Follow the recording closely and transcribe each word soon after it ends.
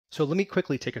So let me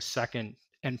quickly take a second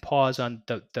and pause on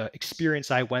the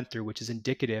experience I went through, which is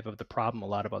indicative of the problem a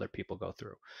lot of other people go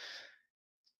through.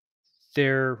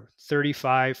 They're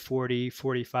 35, 40,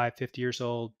 45, 50 years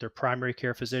old. Their primary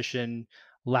care physician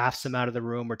laughs them out of the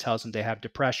room or tells them they have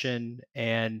depression,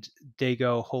 and they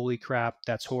go, holy crap,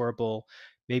 that's horrible.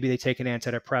 Maybe they take an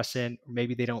antidepressant, or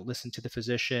maybe they don't listen to the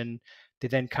physician. They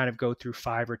then kind of go through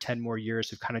 5 or 10 more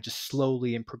years of kind of just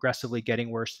slowly and progressively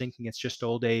getting worse, thinking it's just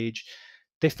old age.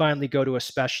 They finally go to a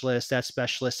specialist. That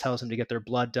specialist tells them to get their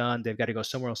blood done. They've got to go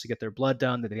somewhere else to get their blood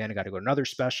done. Then they got to go to another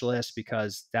specialist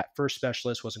because that first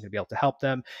specialist wasn't going to be able to help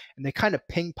them. And they kind of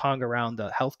ping pong around the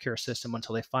healthcare system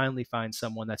until they finally find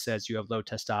someone that says you have low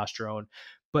testosterone.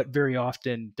 But very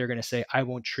often they're going to say, I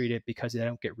won't treat it because they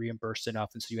don't get reimbursed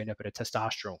enough. And so you end up at a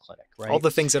testosterone clinic, All right? the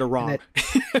things that are And wrong that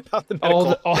about the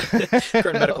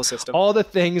current medical system. all the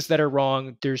things that are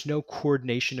wrong. There's no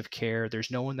coordination of care.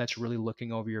 There's no one that's really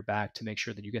looking over your back to make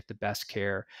sure that you get the best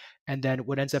care. And then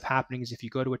what ends up happening is if you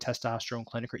go to a testosterone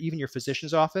clinic or even your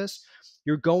physician's office,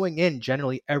 you're going in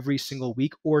generally every single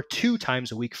week or 2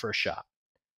 times a week for a shot.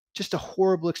 Just a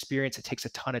horrible experience. It takes a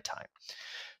ton of time.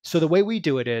 So the way we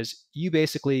do it is you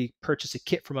basically purchase a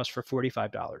kit from us for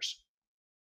 $45.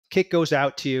 Kit goes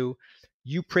out to you.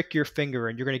 You prick your finger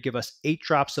and you're going to give us 8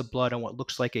 drops of blood on what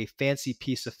looks like a fancy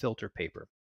piece of filter paper.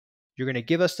 You're going to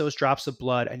give us those drops of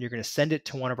blood and you're going to send it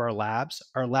to one of our labs.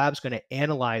 Our lab's going to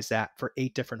analyze that for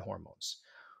 8 different hormones.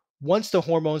 Once the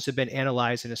hormones have been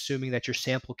analyzed and assuming that your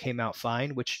sample came out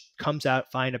fine, which comes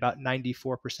out fine about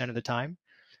 94% of the time,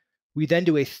 we then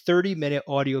do a 30-minute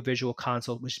audiovisual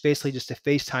consult, which is basically just a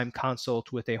FaceTime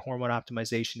consult with a hormone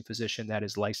optimization physician that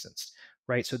is licensed,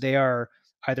 right? So they are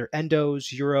either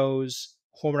endos, uros,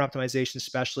 hormone optimization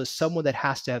specialists, someone that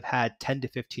has to have had 10 to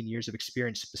 15 years of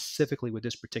experience specifically with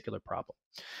this particular problem.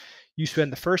 You spend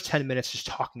the first 10 minutes just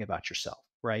talking about yourself,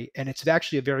 right? And it's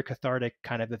actually a very cathartic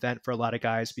kind of event for a lot of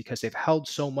guys because they've held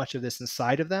so much of this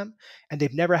inside of them and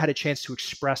they've never had a chance to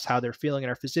express how they're feeling. And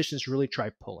our physicians really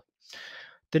try pulling.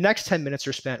 The next 10 minutes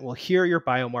are spent, well, here are your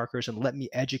biomarkers and let me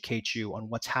educate you on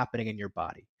what's happening in your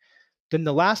body. Then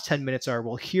the last 10 minutes are,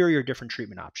 well, here are your different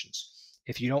treatment options.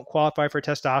 If you don't qualify for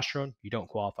testosterone, you don't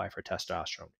qualify for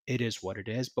testosterone. It is what it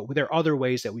is. But there are other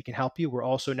ways that we can help you. We're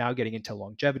also now getting into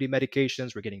longevity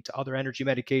medications. We're getting to other energy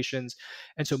medications.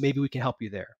 And so maybe we can help you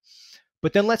there.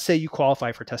 But then let's say you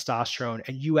qualify for testosterone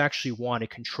and you actually want a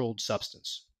controlled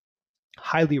substance,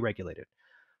 highly regulated.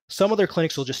 Some other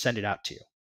clinics will just send it out to you.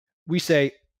 We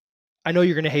say, I know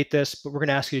you're going to hate this, but we're going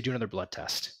to ask you to do another blood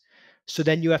test. So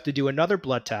then you have to do another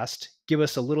blood test, give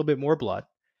us a little bit more blood.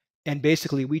 And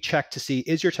basically we check to see,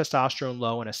 is your testosterone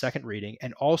low in a second reading?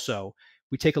 And also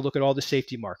we take a look at all the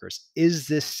safety markers. Is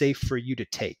this safe for you to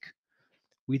take?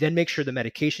 We then make sure the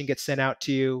medication gets sent out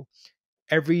to you.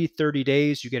 Every 30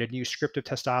 days, you get a new script of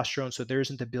testosterone, so there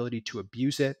isn't the ability to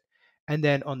abuse it. And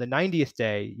then on the 90th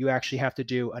day, you actually have to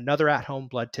do another at-home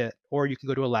blood test, or you can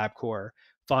go to a LabCorp,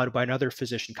 followed by another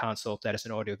physician consult that is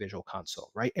an audiovisual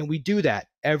consult, right? And we do that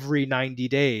every 90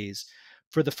 days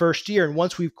for the first year. And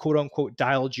once we've quote unquote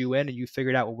dialed you in and you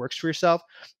figured out what works for yourself,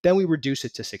 then we reduce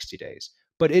it to 60 days.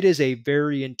 But it is a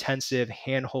very intensive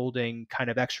hand-holding kind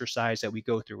of exercise that we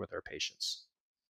go through with our patients.